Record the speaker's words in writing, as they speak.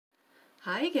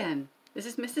Hi again, this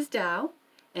is Mrs. Dow,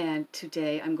 and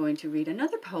today I'm going to read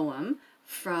another poem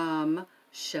from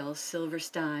Shel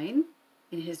Silverstein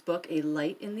in his book A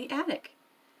Light in the Attic.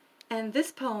 And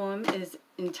this poem is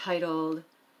entitled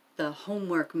The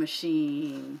Homework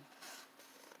Machine.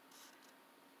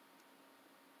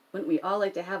 Wouldn't we all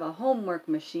like to have a homework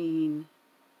machine?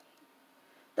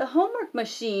 The homework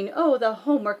machine, oh, the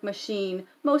homework machine,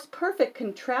 most perfect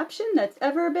contraption that's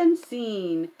ever been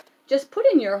seen. Just put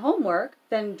in your homework,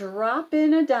 then drop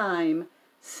in a dime,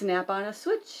 snap on a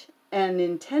switch, and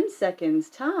in 10 seconds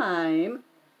time,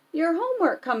 your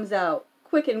homework comes out,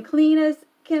 quick and clean as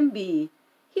can be.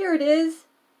 Here it is,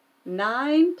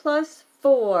 9 plus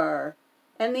 4,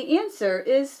 and the answer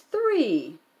is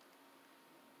 3.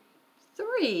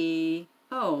 3?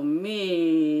 Oh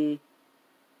me!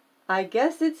 I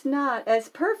guess it's not as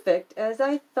perfect as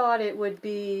I thought it would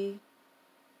be.